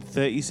in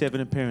 37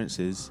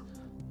 appearances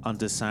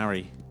under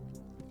Sarri.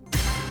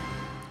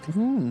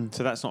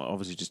 So that's not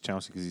obviously just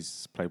Chelsea because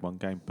he's played one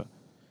game, but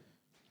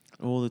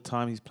all the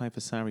time he's played for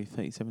Sarri,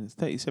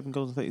 37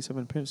 goals and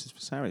 37 appearances for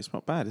Sarri. It's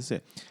not bad, is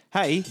it?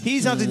 Hey,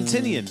 he's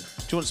Argentinian.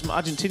 Do you want some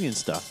Argentinian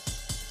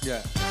stuff?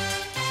 Yeah.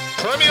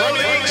 Premier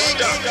League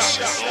stats.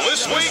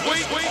 This week,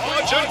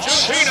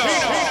 Argentina.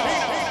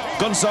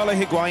 Gonzalo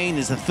Higuain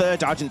is the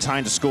third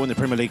Argentine to score in the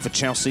Premier League for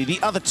Chelsea. The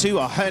other two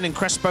are Hernan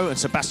Crespo and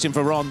Sebastian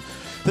Veron.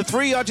 The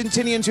three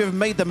Argentinians who have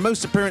made the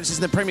most appearances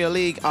in the Premier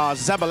League are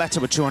Zabaleta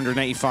with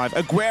 285,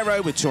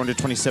 Aguero with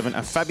 227,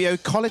 and Fabio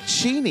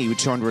Collicini with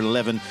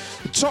 211.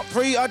 The top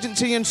three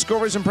Argentinian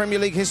scorers in Premier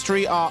League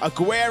history are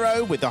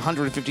Aguero with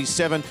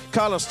 157,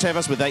 Carlos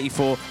Tevez with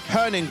 84,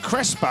 Hernan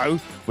Crespo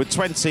with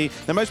 20.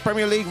 The most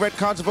Premier League red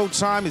cards of all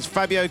time is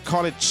Fabio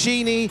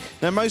Collicini.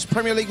 The most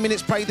Premier League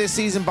minutes played this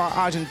season by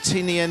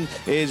Argentinian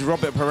is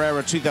Robert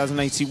Pereira,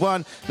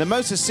 2081. The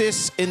most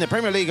assists in the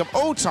Premier League of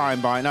all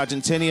time by an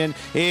Argentinian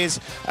is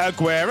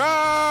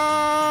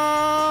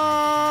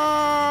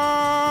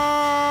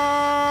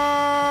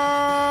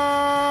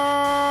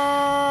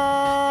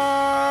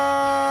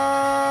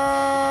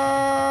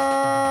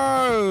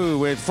Aguero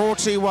with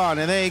 41.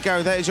 And there you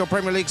go. That is your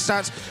Premier League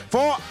stats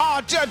for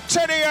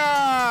Argentinians.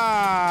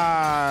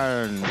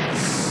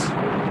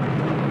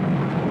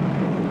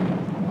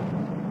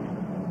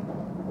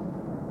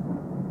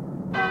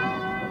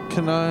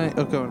 Can I?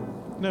 Oh, go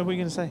on. No, what are you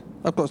going to say?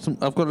 I've got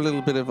a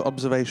little bit of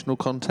observational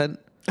content.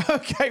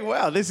 Okay,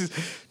 well, this is.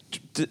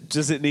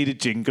 Does it need a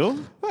jingle?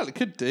 Well, it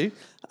could do.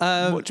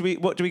 What do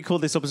we call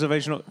this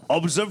observational content?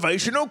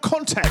 Observational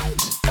content.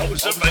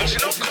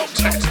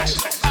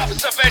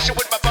 Observation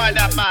with my mind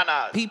and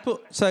manner.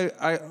 People. So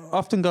I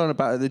often go on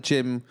about at the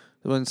gym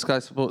when Sky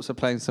Sports are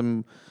playing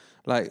some,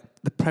 like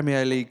the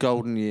Premier League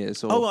golden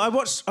years. Or, Oh, I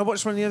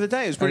watched one the other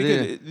day. It was pretty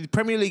did good. The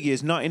Premier League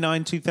years,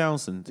 99,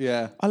 2000.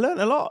 Yeah. I learned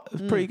a lot.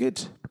 It was pretty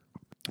good.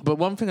 But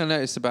one thing I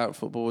noticed about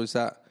football is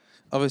that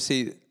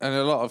obviously, and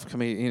a lot of a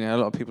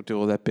lot of people do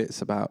all their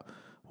bits about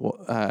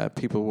what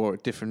people wore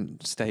at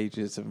different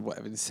stages and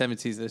whatever, the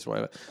 70s, this,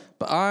 whatever.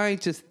 But I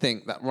just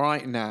think that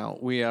right now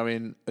we are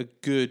in a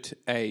good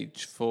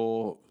age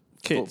for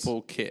Kids.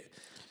 football kit,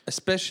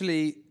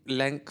 especially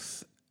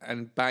length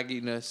and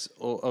bagginess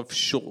of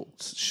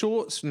shorts.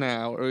 Shorts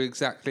now are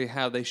exactly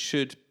how they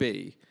should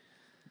be.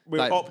 With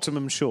Like-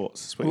 optimum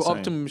shorts. That's what you're saying.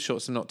 Optimum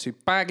shorts are not too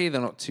baggy,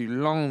 they're not too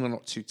long, they're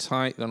not too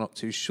tight, they're not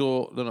too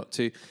short, they're not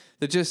too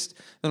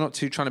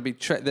trying to be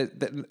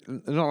they're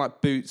not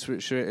like boots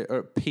which are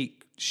at peak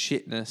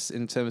shitness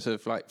in terms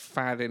of like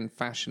fad in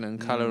fashion and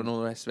colour and all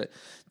the rest of it.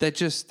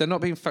 They're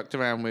not being fucked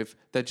around with,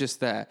 they're just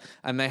there.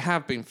 And they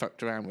have been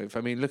fucked around with.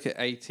 I mean, look at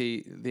the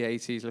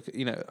 80s, look at,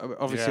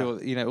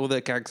 obviously Yeah. all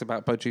their gags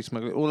about budgie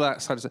smuggling, all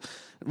that side of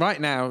stuff.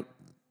 Right now,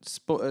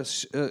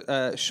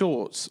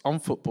 shorts on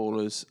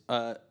footballers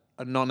are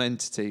a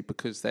non-entity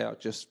because they are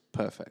just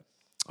perfect.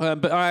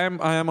 But I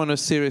am on a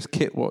serious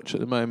kit watch at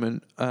the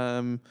moment.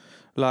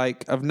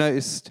 Like I've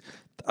noticed,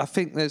 I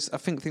think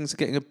things are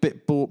getting a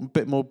bit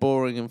more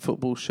boring in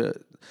football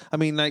shirt. I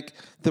mean, like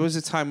there was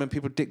a time when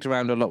people dicked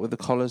around a lot with the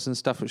collars and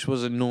stuff, which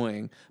was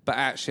annoying. But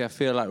actually, I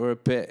feel like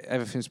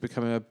everything's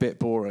becoming a bit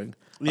boring.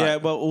 Yeah,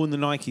 well, all the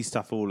Nike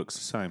stuff all looks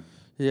the same.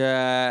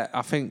 Yeah,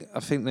 I think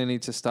they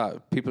need to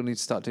start. People need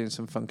to start doing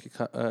some funky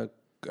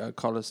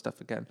collar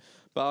stuff again.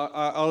 But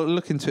I'll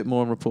look into it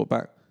more and report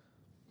back.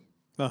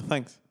 Oh,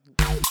 thanks.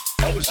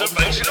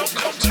 Observational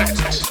content.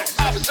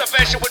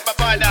 Observation with my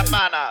mind and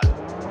manner.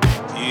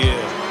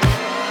 Yeah.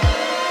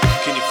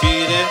 Can you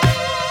feel it?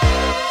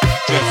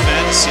 Draft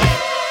fantasy.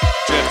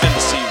 Draft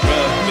fantasy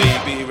rub,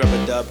 baby.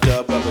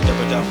 Rub-a-dub-dub,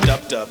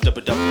 rub-a-dub-a-dub-dub-dub,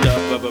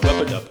 dub-a-dub-dub,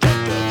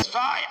 rub-a-dub-a-dub-dub-dub.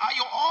 Why are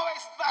you always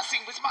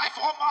messing with my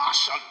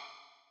formation?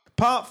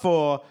 Part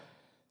 4,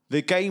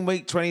 the Game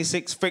Week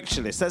 26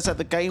 fixture list. That's at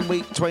the Game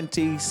Week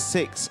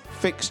 26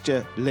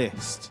 fixture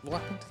list.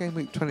 What happened to Game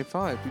Week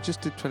 25? We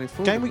just did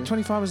 24. Game didn't Week we?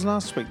 25 was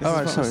last week. This Oh, is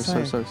right, what I'm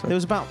sorry. saying. There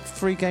was about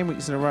 3 game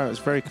weeks in a row. It was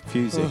very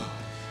confusing.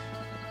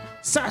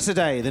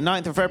 Saturday, the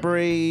 9th of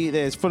February,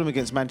 there's Fulham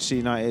against Manchester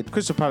United,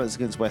 Crystal Palace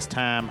against West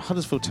Ham,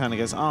 Huddersfield Town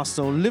against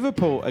Arsenal,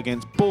 Liverpool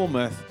against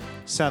Bournemouth,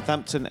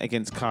 Southampton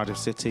against Cardiff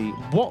City,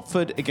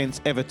 Watford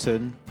against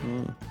Everton,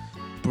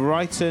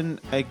 Brighton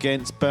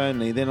against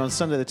Burnley. Then on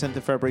Sunday, the 10th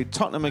of February,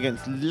 Tottenham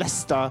against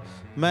Leicester,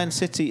 Man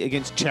City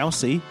against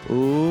Chelsea.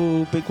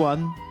 Ooh, big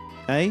one.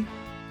 Eh?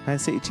 Man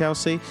City,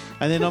 Chelsea.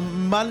 And then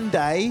on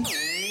Monday,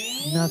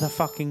 another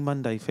fucking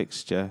Monday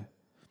fixture.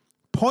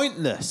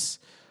 Pointless.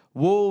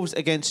 Wolves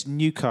against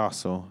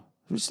Newcastle.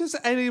 Does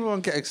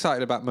anyone get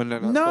excited about Monday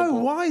Night No,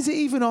 Football? why is it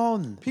even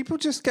on? People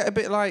just get a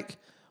bit like,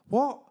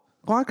 what?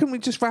 Why couldn't we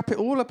just wrap it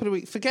all up in a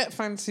week? Forget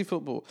fantasy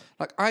football.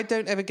 Like, I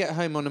don't ever get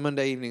home on a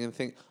Monday evening and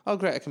think, oh,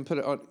 great, I can put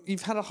it on.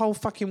 You've had a whole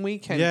fucking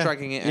weekend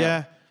dragging it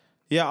out.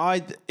 Yeah,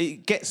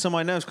 it gets on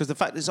my nerves because the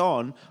fact it's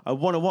on, I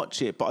want to watch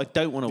it, but I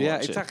don't want to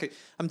watch it. Yeah, exactly.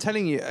 I'm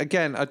telling you,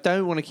 again, I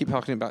don't want to keep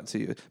harking it back to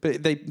you,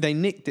 but they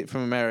nicked it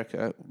from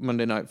America,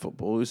 Monday Night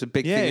Football. It was a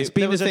big thing. It's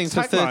been a thing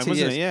for 30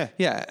 years.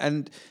 Yeah,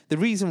 and the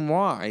reason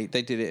why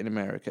they did it in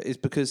America is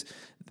because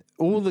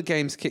all the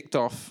games kicked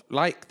off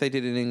like they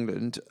did in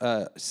England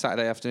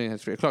Saturday afternoon at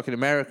 3 o'clock. In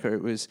America,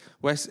 it was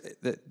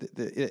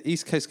the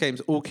East Coast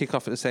games all kick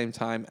off at the same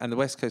time, and the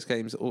West Coast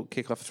games all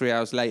kick off 3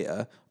 hours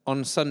later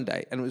on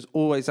Sunday, and it was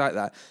always like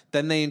that.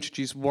 Then they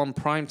introduced one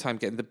primetime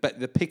game,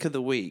 the pick of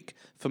the week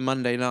for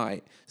Monday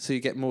night, so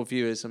you get more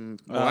viewers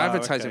and more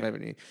advertising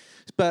revenue.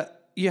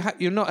 But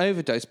you're not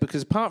overdosed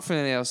because apart from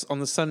anything else, on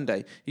the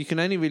Sunday, you can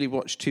only really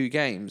watch 2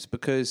 games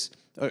because,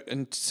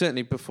 and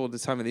certainly before the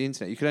time of the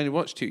internet, you could only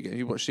watch 2 games.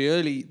 You watch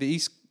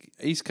the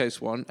East Coast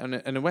one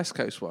and a West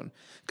Coast one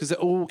because they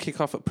all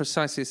kick off at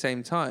precisely the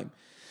same time.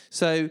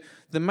 So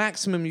the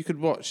maximum you could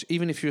watch,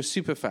 even if you're a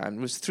super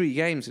fan, was 3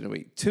 games in a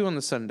week, 2 on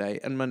the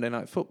Sunday and Monday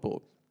Night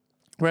Football.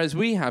 Whereas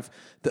we have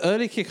the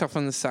early kickoff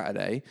on the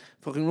Saturday,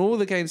 fucking all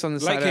the games on the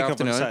Saturday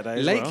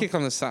afternoon, late kick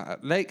on the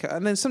Saturday,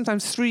 and then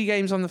sometimes 3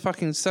 games on the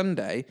fucking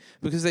Sunday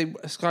because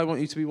Sky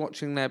want you to be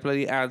watching their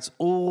bloody ads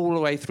all the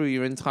way through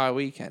your entire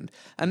weekend.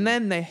 And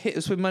then they hit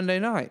us with Monday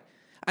night.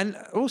 And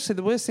also,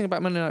 the worst thing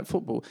about Monday Night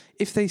Football,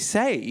 if they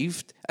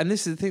saved, and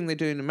this is the thing they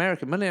do in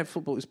America, Monday Night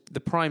Football is the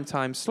prime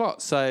time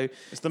slot. So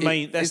it's the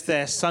main. That's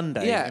their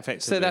Sunday. Yeah. Effectively.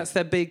 So that's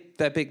their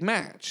big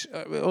match.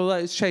 Although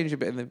it's changed a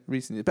bit in the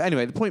recent years. But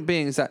anyway, the point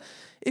being is that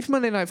if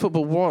Monday Night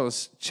Football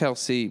was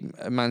Chelsea,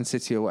 Man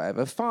City, or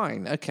whatever,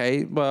 fine,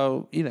 okay.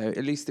 Well,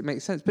 at least it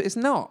makes sense. But it's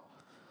not.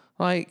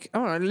 Like,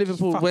 all right,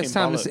 Liverpool, West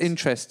Ham is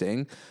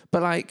interesting,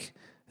 but like.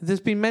 There's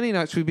been many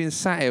nights we've been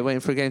sat here waiting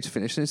for a game to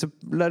finish, and it's a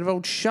load of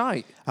old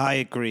shite. I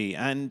agree.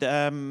 And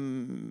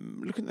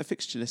looking at the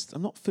fixture list,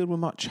 I'm not filled with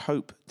much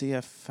hope,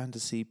 DF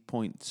fantasy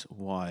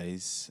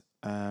points-wise.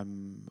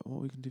 What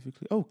we can do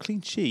for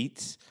clean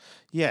sheets.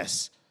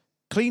 Yes,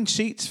 clean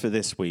sheets for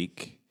this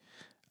week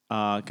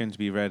are going to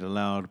be read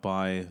aloud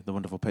by the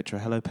wonderful Petro.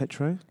 Hello,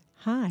 Petro.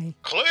 Hi.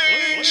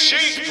 Clean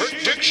sheet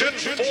prediction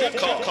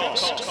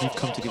forecast. You've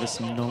come to give us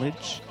some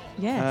knowledge.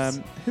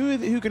 Yes. Who are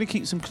going to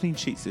keep some clean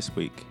sheets this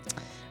week?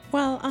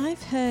 Well,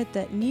 I've heard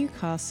that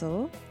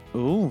Newcastle.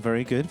 Oh,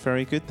 very good,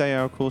 very good. They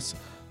are, of course,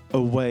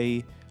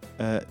 away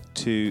they're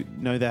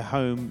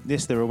home.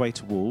 Yes, they're away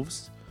to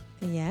Wolves.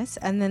 Yes,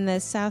 and then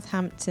there's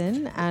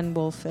Southampton and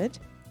Walford.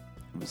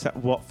 Is that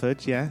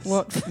Watford? Yes.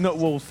 Watford. Not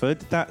Walford.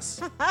 That's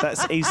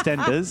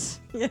EastEnders.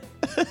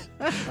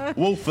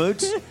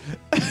 Walford.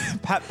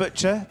 Pat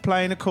Butcher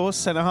playing, of course,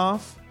 centre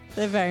half.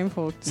 They're very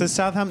important. So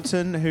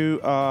Southampton, who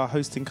are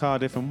hosting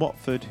Cardiff, and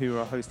Watford, who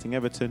are hosting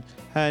Everton.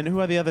 And who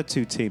are the other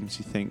 2 teams,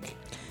 you think?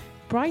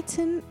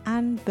 Brighton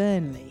and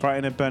Burnley.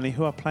 Brighton and Burnley,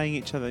 who are playing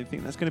each other. You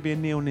think that's going to be a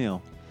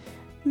 0-0?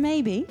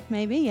 Maybe.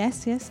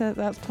 Yes, that's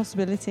a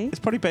possibility. It's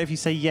probably better if you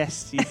say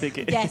yes. You think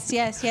it?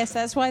 Yes.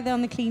 That's why they're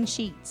on the clean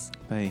sheets.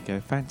 There you go.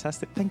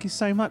 Fantastic. Thank you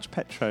so much,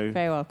 Petro.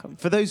 Very welcome.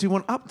 For those who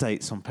want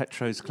updates on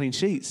Petro's clean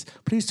sheets,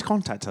 please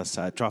contact us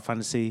at Draft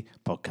Fantasy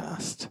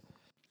Podcast.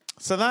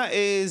 So that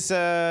is.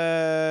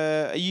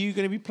 Are you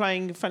going to be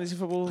playing fantasy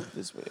football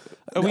this week?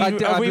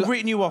 Have we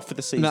written you off for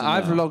the season? No,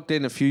 I've logged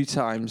in a few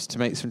times to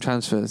make some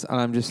transfers, and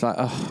I'm just like,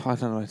 I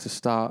don't know where to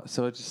start.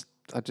 So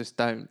I just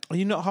don't. Are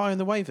you not high on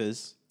the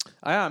waivers?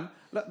 I am.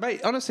 Look,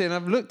 mate, honestly, and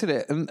I've looked at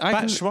it, and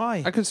I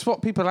could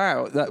swap people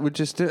out that would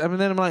just do. I mean,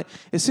 then I'm like,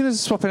 as soon as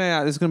swapping it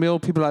out, there's going to be all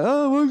people like,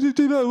 oh, why did you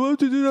do that? Why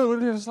did you do that?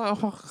 And it's like, I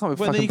can't be fucking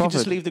bothered. Then you could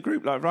just leave the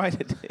group like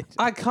Ryder did.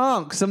 I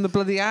can't because I'm the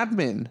bloody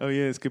admin. Oh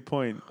yeah, it's a good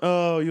point.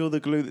 Oh, you're the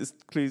glue that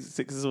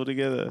sticks us all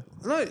together.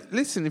 No,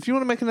 listen, if you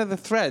want to make another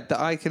thread that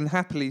I can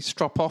happily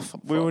strop off,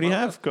 we already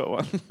have got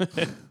one.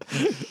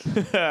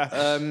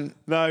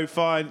 No,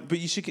 fine, but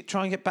you should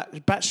try and get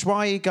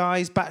Batshuayi,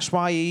 guys.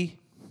 Batshuayi.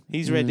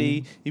 He's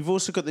ready. You've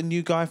also got the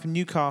new guy from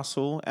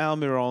Newcastle,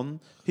 Almiron.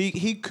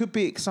 He could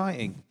be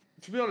exciting.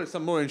 To be honest,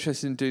 I'm more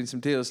interested in doing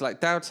some deals. Like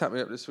Dowd tapped me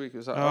up this week. It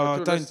was like,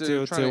 Oh, let's don't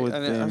do a deal with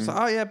and I was him.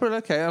 like, oh yeah, but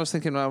okay. I was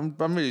thinking, I'm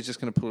really just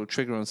going to pull a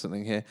trigger on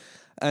something here.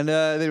 And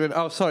they went,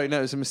 oh, sorry, no,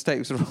 it was a mistake.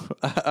 It was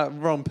a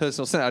wrong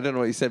personal sentence. I don't know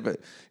what he said, but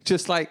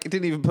just like, it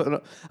didn't even put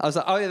it. I was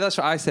like, oh yeah, that's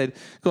right. I said,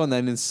 go on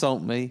then,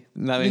 insult me,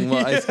 knowing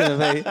what it's going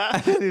to be.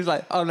 And then he was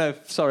like, oh no,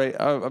 sorry,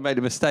 I made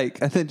a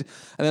mistake. And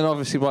then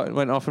obviously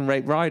went off and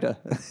raped Ryder.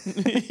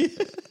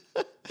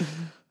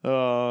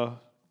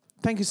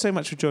 Thank you so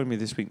much for joining me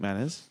this week,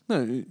 Manners.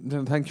 No,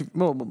 thank you.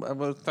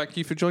 Well, thank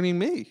you for joining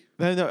me.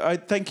 No,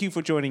 thank you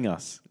for joining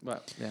us.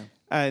 Well, yeah.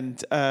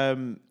 And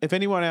if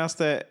anyone else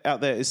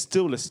out there is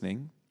still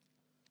listening,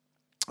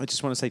 I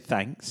just want to say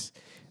thanks.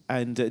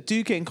 And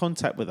do get in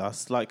contact with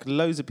us, like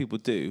loads of people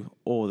do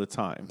all the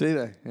time. Do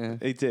they? Yeah.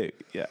 They do,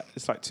 yeah.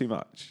 It's like too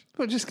much.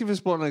 Well, just give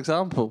us one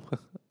example.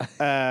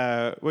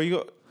 Well, you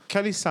got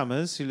Kelly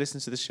Summers, who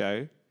listens to the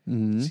show.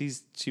 Mm-hmm.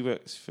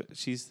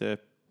 She's the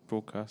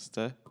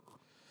broadcaster.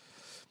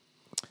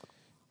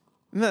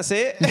 And that's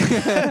it.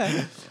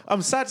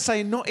 I'm sad to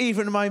say not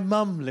even my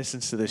mum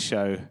listens to the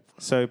show.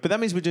 But that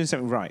means we're doing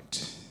something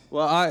right.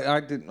 Well,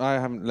 I've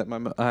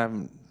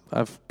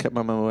kept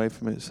my mum away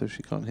from it so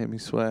she can't hear me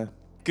swear.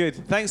 Good.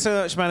 Thanks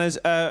so much, Manners.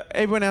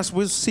 Everyone else,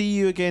 we'll see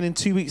you again in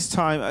 2 weeks'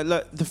 time.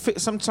 Look,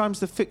 sometimes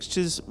the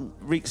fixtures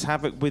wreaks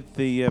havoc with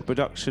the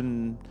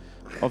production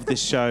of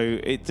this show.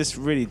 It just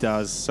really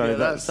does. So yeah,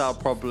 that's our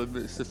problem.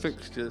 It's the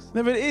fixtures.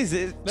 No, but it is.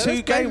 It's No, two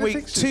let's blame game the weeks.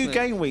 fixtures, 2 mate.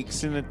 game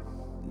weeks in a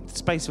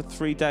space of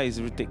 3 days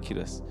is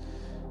ridiculous.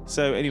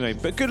 So anyway,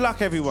 but good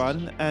luck,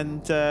 everyone,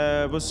 and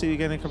we'll see you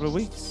again in a couple of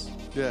weeks.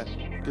 Yeah.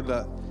 Good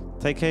luck.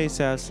 Take care of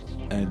yourselves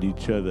and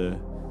each other.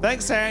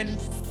 Thanks, Aaron.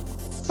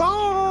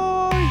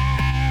 Bye.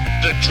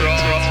 The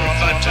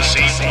Draft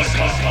Fantasy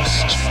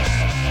Podcast.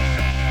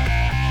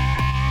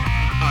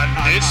 And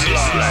this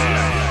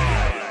live.